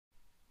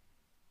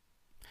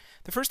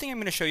The first thing I'm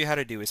going to show you how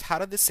to do is how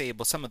to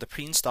disable some of the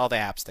pre-installed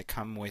apps that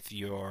come with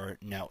your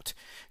Note.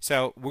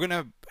 So we're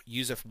going to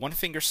use a one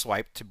finger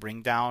swipe to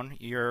bring down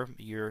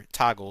your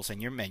toggles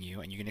and your menu,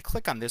 and you're going to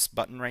click on this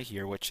button right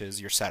here, which is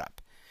your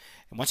setup.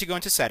 And once you go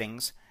into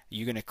settings,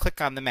 you're going to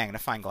click on the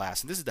magnifying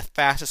glass, and this is the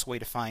fastest way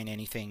to find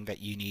anything that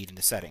you need in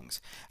the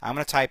settings. I'm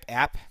going to type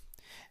app,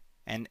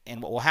 and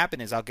what will happen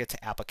is I'll get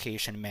to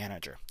Application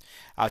Manager.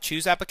 I'll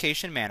choose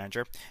Application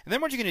Manager, and then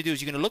what you're going to do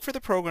is you're going to look for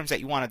the programs that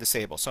you want to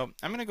disable. So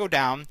I'm going to go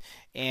down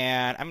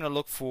and I'm going to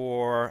look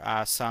for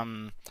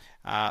some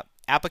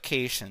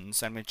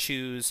applications. I'm going to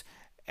choose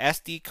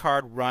SD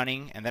card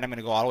running, and then I'm going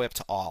to go all the way up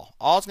to all.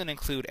 All is going to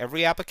include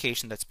every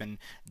application that's been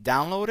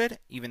downloaded,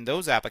 even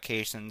those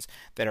applications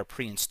that are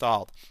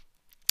pre-installed.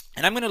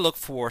 And I'm going to look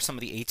for some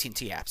of the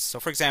AT&T apps. So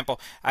for example,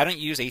 I don't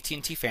use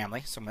AT&T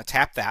Family, so I'm going to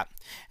tap that.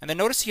 And then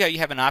notice how you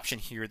have an option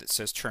here that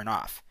says turn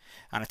off.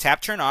 I'm going to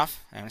tap turn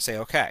off, and I'm going to say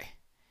OK.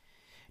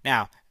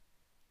 Now,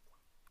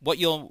 what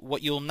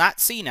you'll not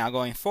see now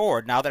going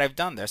forward, now that I've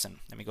done this, and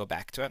let me go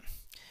back to it,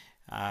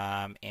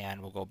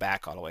 and we'll go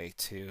back all the way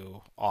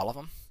to all of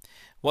them.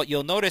 What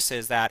you'll notice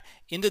is that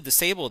in the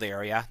disabled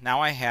area,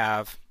 now I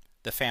have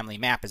the family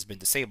map has been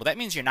disabled. That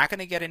means you're not going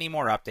to get any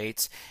more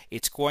updates.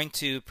 It's going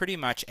to pretty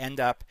much end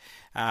up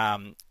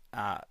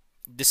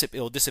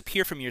it'll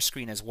disappear from your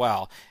screen as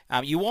well.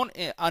 You won't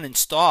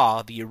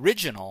uninstall the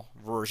original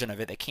version of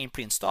it that came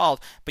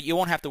pre-installed, but you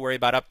won't have to worry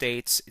about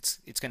updates.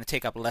 It's going to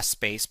take up less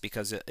space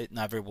because it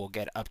never will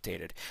get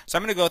updated. So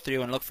I'm going to go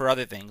through and look for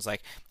other things,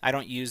 like I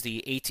don't use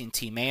the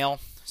AT&T Mail,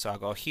 so I'll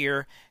go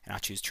here and I'll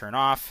choose turn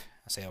off.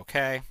 I'll say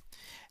OK, and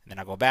then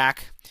I'll go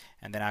back.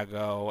 And then I'll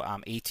go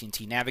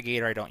AT&T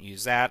Navigator. I don't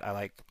use that.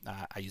 I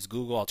use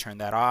Google. I'll turn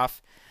that off.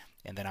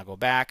 And then I'll go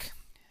back,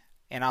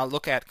 and I'll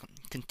look at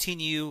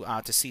continue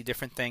to see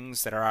different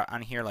things that are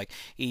on here, like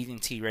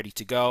AT&T Ready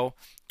to Go.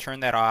 Turn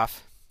that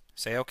off.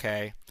 Say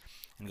OK,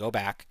 and go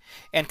back,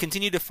 and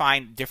continue to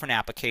find different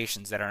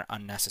applications that are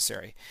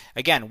unnecessary.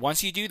 Again,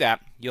 once you do that,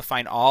 you'll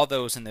find all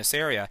those in this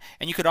area,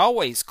 and you could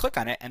always click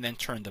on it and then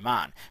turn them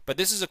on. But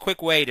this is a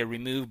quick way to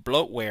remove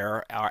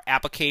bloatware or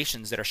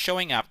applications that are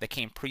showing up that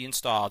came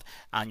pre-installed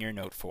on your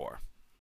Note 4.